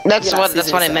though. That's Yeah, what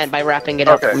season I stuff. meant by wrapping it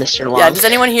up, Okay. Mr. Long. Yeah. Does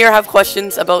anyone here have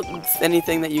questions about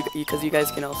anything that because you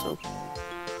guys can also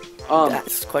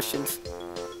ask questions?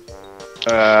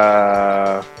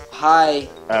 Hi.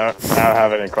 I don't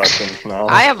have any questions. No.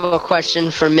 I have a question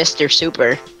for Mr.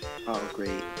 Super. Oh, great.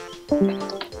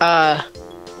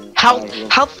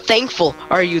 How thankful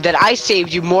are you that I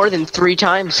saved you more than 3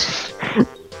 times?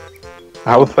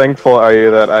 How thankful are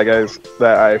you that I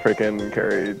freaking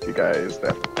carried you guys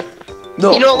down?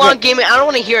 No, You know, okay, Long Gaming, I don't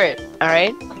want to hear it,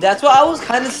 alright? that's what I was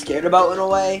kind of scared about in a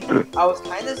way. I was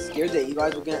kind of scared that you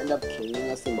guys were gonna end up killing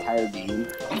us the entire game.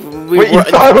 We Wait, you were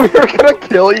thought we were gonna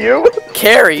kill you?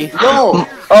 carry. No!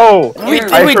 Oh, We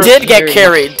I did get Carry.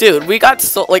 carried, dude. We got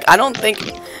so like I don't think,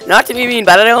 not to be mean,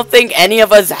 but I don't think any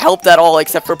of us helped at all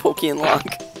except for Pokey and Long.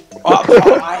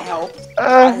 I helped.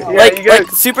 yeah, like you guys,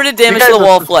 Super did damage guys to the are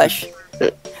wall just- flesh.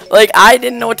 Like I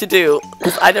didn't know what to do.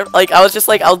 'Cause I don't like. I was just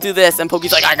like, I'll do this, and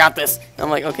Pokey's like, I got this. I'm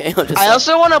like, okay, I'll just. I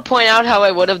also want to point out how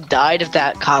I would have died if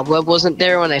that cobweb wasn't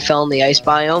there when I fell in the ice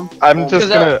biome. I'm just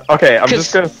gonna. Okay, I'm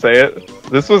just gonna say it.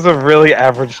 This was a really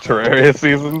average Terraria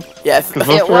season. yeah. Because It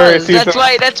most Terraria was. That's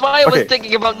season. why I was Okay.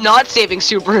 thinking about not saving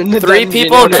Super in the 3 dungeon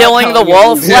people and not killing the telling you.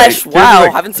 wall of Yeah, flesh. here's Wow, the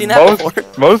thing. haven't seen that before.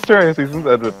 Most Terraria seasons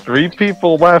end with 3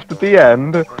 people left at the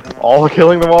end, all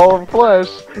killing the wall of flesh,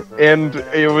 and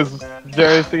it was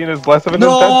generally seen as less of an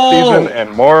No! intense season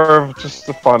and more of just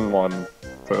a fun one.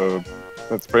 So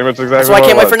that's pretty much exactly So I what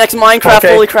can't it wait was. for next Minecraft.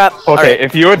 Okay. Holy crap! Okay, Alright.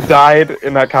 if you had died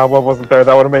and that cobweb wasn't there,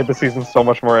 that would have made the season so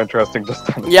much more interesting. Just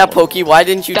on its Yeah, own. Pokey, why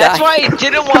didn't you That's die? why I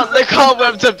didn't want the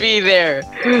cobweb to be there.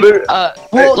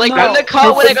 Well, Like no.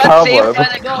 when I got saved by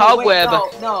the No, cobweb.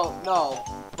 wait, no.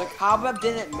 The cobweb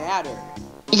didn't matter.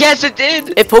 Yes, it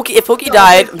did. If Pokey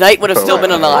died, Knight would have still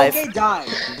been alive. If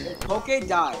Poke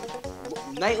died,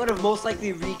 Knight would have most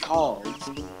likely recalled.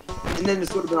 And then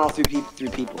this would have been all three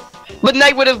people. But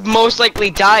Knight would have most likely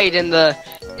died in the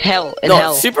hell.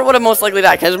 No, Super would have most likely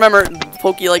died. Cause remember,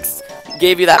 Pokey like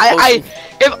gave you that. Potion.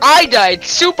 If I died,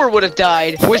 Super would have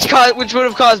died, which would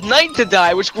have caused Knight to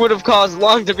die, which would have caused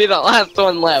Long to be the last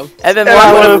one left. And then And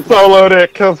I Long would would have soloed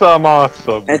it because I'm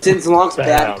awesome. And since Long's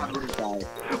bad, Damn. I would have died.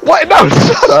 What? No,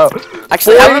 shut up.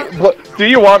 actually. Do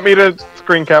you want me to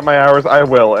screen cap my hours? I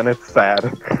will, and it's sad.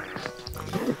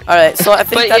 All right, so I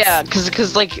think But that's. yeah,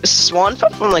 cause like Swan fell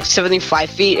from like 75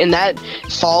 feet, and that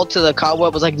fall to the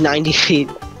cobweb was like 90 feet.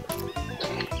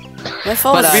 My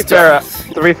phone But, is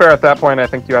To be fair, at that point, I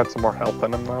think you had some more health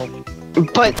in him though.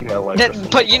 But Yeah,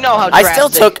 like but you know how I still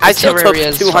drastic took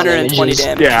Terraria's 220 images.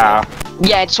 damage. yeah.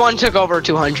 Yeah, Swan took over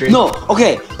 200. No,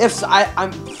 okay. If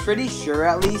I'm pretty sure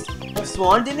at least if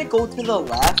Swan didn't go to the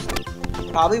left,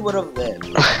 probably would have lived.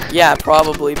 Yeah,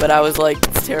 probably, but I was like,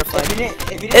 it's terrifying.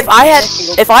 If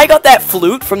If I got that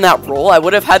flute from that roll, I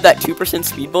would have had that 2%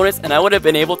 speed bonus, and I would have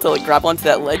been able to like grab onto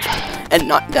that ledge and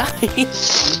not die.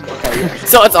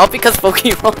 So it's all because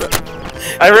Pokemon.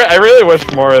 I really wish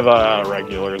more of the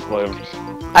regulars lived.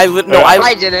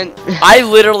 I didn't. I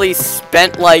literally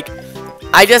spent like,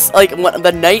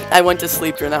 the night I went to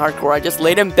sleep during the hardcore, I just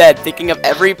laid in bed thinking of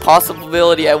every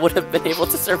possibility I would have been able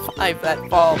to survive that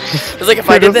fall. It was like if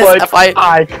I did this,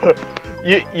 I could.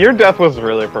 Your death was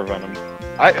really preventable.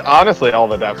 Honestly, all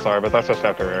the deaths are, but that's just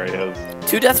how Terraria is.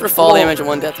 2 deaths for fall damage and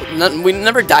 1 death. We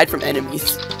never died from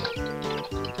enemies.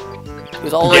 It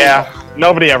was all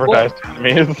nobody ever dies from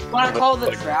enemies. Want to call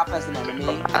the trap as an enemy?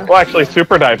 Well, actually,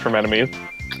 Super died from enemies.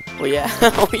 Oh yeah.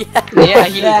 Oh yeah.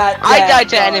 Yeah, I died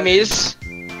to enemies.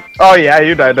 Oh yeah,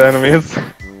 you died to enemies.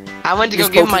 I went to go Does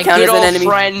give Pokey my count good as an old enemy?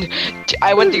 friend.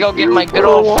 I went to go give my good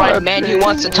old friend, man who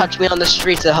wants to touch me on the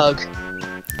streets, a hug.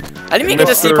 I didn't even get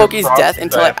to see Mr. Pokey's death Frostbite.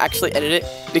 until I actually edited it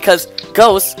because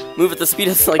ghosts move at the speed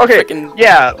of like Okay, freaking.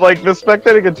 yeah, like the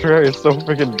spectating in Terraria is so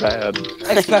freaking bad.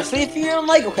 Especially if you're in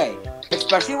like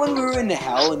especially when we were in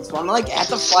hell and Swan like had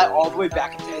to fly all the way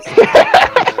back into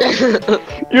his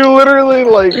You literally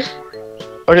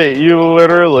you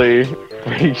literally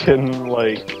freaking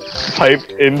type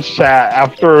in chat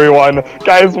after we won.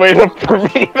 Guys, wait up for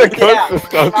me. The ghost is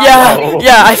so slow.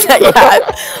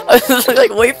 I was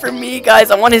like, wait for me, guys.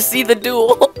 I want to see the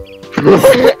duel.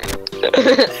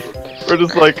 We're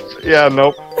just like, yeah,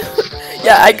 nope.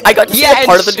 Yeah, I got to see a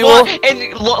part of the duel.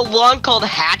 And Long called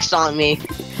hacks on me.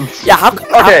 Yeah, how?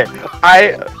 Okay,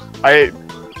 I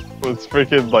was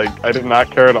freaking I did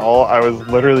not care at all. I was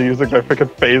literally using my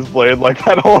freaking phase blade like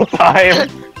that whole time.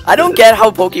 I don't get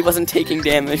how Pokey wasn't taking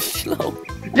damage though.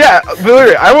 Yeah,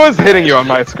 literally, I was hitting you on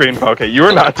my screen, Poke. You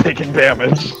were not taking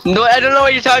damage. No, I don't know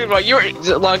what you're talking about. You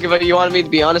were Long, if you wanted me to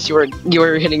be honest, you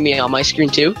were hitting me on my screen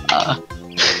too.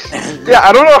 Yeah,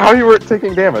 I don't know how you weren't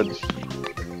taking damage.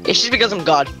 It's just because I'm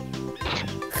God.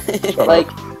 like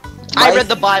I read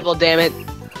the Bible, damn it.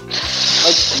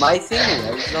 my thing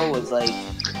was though was I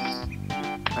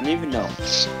don't even know.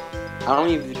 I don't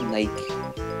even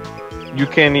You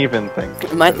can't even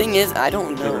think. My thing is, I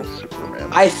don't know. Superman.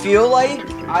 I feel like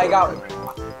I got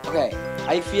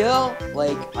I feel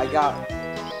like I got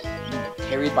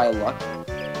carried by luck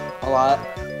a lot.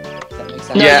 If that makes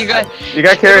sense. No, Yeah, you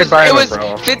got carried by him,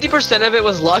 bro. 50% of it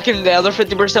was luck, and the other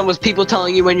 50% was people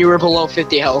telling you when you were below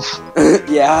 50 health.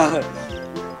 Yeah.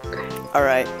 All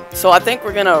right, so I think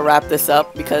we're gonna wrap this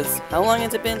up because how long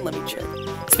has it been? Let me check.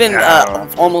 It's been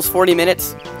almost 40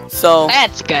 minutes. So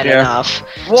That's good Yeah. enough.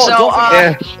 Well, So, don't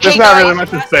forget- There's hey not guys, really much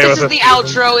to say this with is the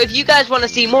outro. If you guys want to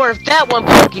see more of that one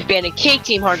Pokey fan and Cake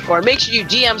Team Hardcore, make sure you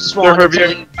DM Swan. The until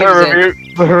review. he brings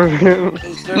in. The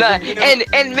review. No,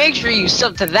 and make sure you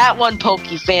sub to that one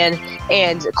Pokey fan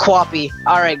and Quappy.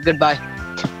 Alright, goodbye.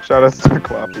 Shout out to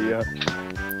Quappy, yeah.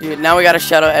 dude, now we gotta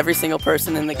shout out every single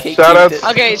person in the cake. Shout team out- to-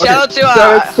 Okay, Okay, shout out to shout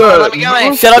out to- let me get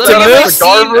my Shout out let me to get my Moose.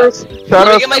 Steam- Shout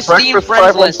me out get my to Steam Breakfast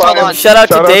friends list, hold 515. on. Shout out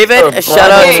to David. and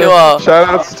Shout out to Shout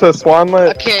outs to Swanlet.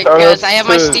 Okay, Shout guys, outs I have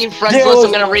my to- Steam friends list.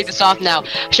 I'm gonna read this off now.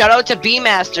 Shout out to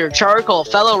B-Master, Charcoal,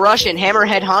 Fellow Russian,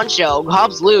 Hammerhead Honcho,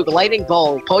 Hobbs Luke, Lightning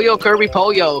Bolt, Poyo Kirby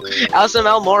Poyo,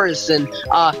 SML Morrison,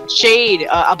 Shade,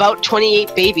 About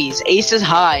 28 Babies, Aces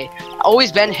High,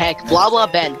 Always Ben Heck, Blah Blah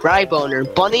Ben, Boner,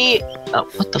 Bunny,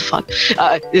 what the fuck?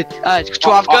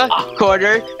 Chwafka,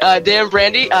 Quarter, Dan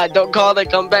Brandy, Don't Call That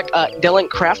Comeback, Dylan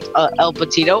Kraft, El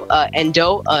Petito,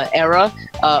 Endo, Era,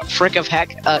 Frick of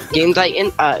Heck, Game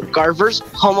Titan, Garvers,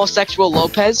 Homosexual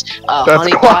Lopez, That's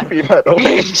Honey Pot, Quappy Metal.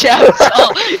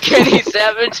 Chapsall, Kenny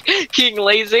Savage, King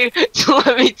Lazy,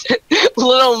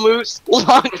 Little Moose,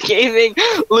 Long Gaming,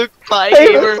 Luke Pie Hey,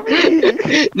 Gamer, that's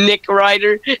me. Nick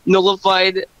Ryder,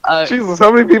 Nullified, Jesus,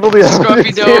 how many people do you have?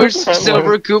 Scruffy Doge,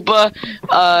 Silver Koopa,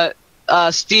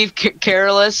 Steve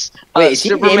Careless, Wait, is he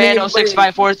Superman naming everybody?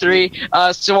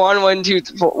 06543, Swan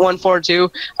 12142,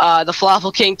 the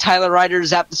Falafel King, Tyler Ryder,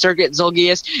 Zap the Circuit,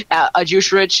 Zolgius,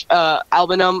 Juice Rich,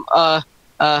 Albinum,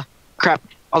 crap,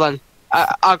 hold on,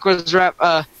 Aqua's Rap,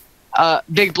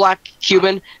 Big Black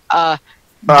Cuban,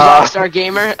 Blackstar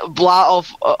Gamer, Blah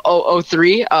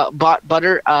 003, Bot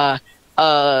Butter,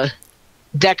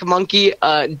 Deck Monkey,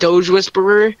 Doge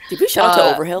Whisperer, Did we shout out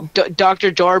to Overhill?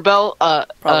 Dr. Doorbell,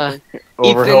 Probably.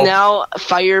 Ethan Overhill. Now,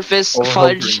 Fire Fist, Overhill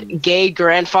Fudge, Green. Gay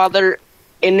Grandfather,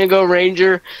 Indigo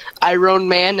Ranger, Iron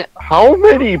Man, How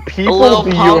many people Lil do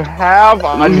you Pump, have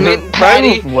on your Mint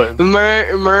Patty, friends list?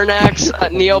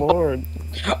 Murnax, Neo. Lord.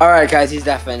 Alright, guys, he's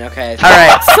deafened. Okay.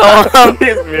 Alright,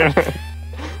 so,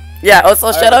 yeah,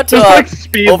 also shout out to, Just like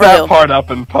speed Overhill. that part up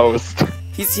in post.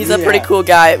 He's a pretty cool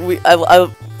guy.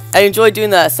 I enjoyed doing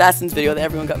the Assassins video that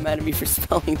everyone got mad at me for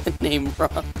spelling the name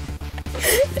wrong.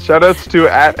 Shoutouts to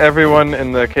 @everyone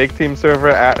in the Cake Team server,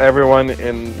 @everyone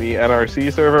in the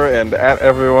NRC server, and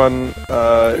 @everyone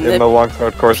in the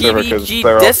Longsword Core server because PBG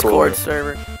they're all Discord cool.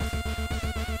 server.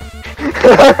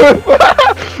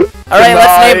 Alright,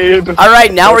 let's name.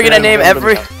 Alright, now we're gonna name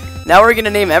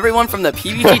everyone from the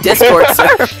PBG Discord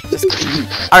server.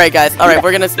 Alright, guys. Alright,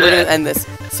 we're gonna end this.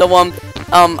 So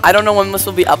I don't know when this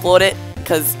will be uploaded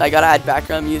because I gotta add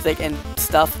background music and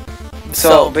stuff.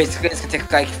 So basically, it's gonna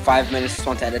take like 5 minutes to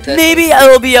edit this. Maybe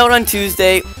it'll be out on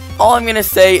Tuesday. All I'm gonna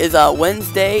say is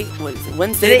Wednesday. What is it?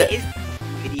 Wednesday. Today is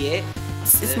idiot.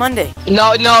 It's Monday.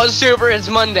 No, Super, it's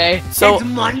Monday. So It's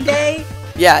Monday.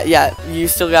 yeah. You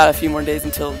still got a few more days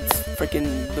until it's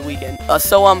freaking the weekend. I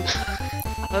thought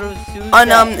it was Tuesday. On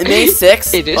May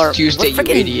 6th, It is or Tuesday, what,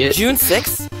 you frickin' idiot. June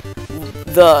 6th,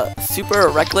 the Super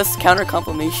Reckless counter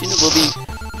compilation will be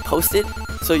posted,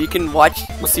 so you can watch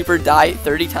Super die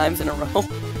 30 times in a row.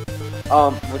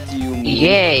 What do you mean?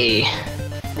 Yay.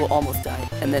 Will almost die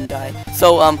and then die.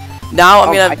 So now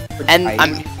I'm gonna and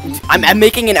I'm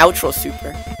making an outro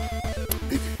Super.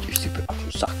 You're super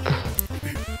suck.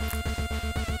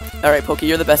 All right, Pokey,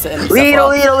 you're the best at ending stuff Lead,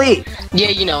 off. lead. Yeah,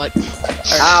 you know it.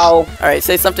 Ow. All right,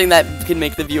 say something that can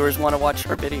make the viewers want to watch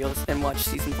our videos and watch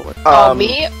season 4.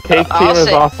 Me? Cake I'll Team is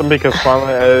say- awesome because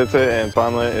Swanlet edits it, and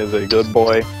Swanlet is a good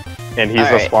boy, and he's a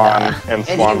Alright, swan, and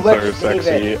he swans would are believe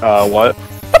sexy. What?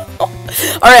 All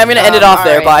right, I'm gonna end it off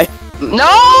there. alright. Bye. No,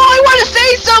 I want to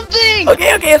say something!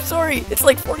 Okay, I'm sorry. It's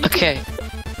like 40. Okay.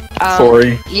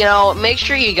 Sorry. You know, make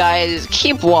sure you guys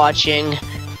keep watching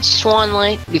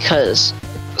Swanlet because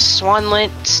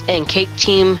Swanlet and Cake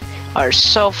Team are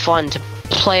so fun to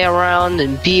play around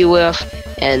and be with.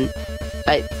 And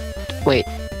wait,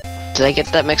 did I get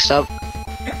that mixed up?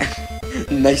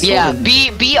 Nice Yeah, one.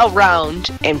 be around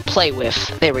and play with.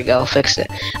 There we go, fixed it.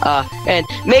 And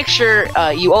make sure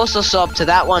you also sub to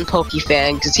that one Pokey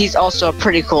fan because he's also a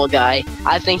pretty cool guy.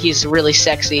 I think he's really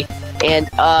sexy. And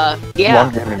yeah.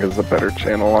 One Gaming is a better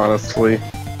channel, honestly.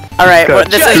 All right, Got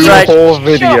this two is whole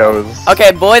videos.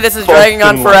 Okay, boy, this is dragging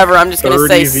on Fucking forever. I'm just gonna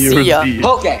say 30 viewers see ya. deep.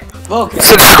 Okay.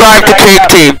 Subscribe to Cake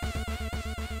Team.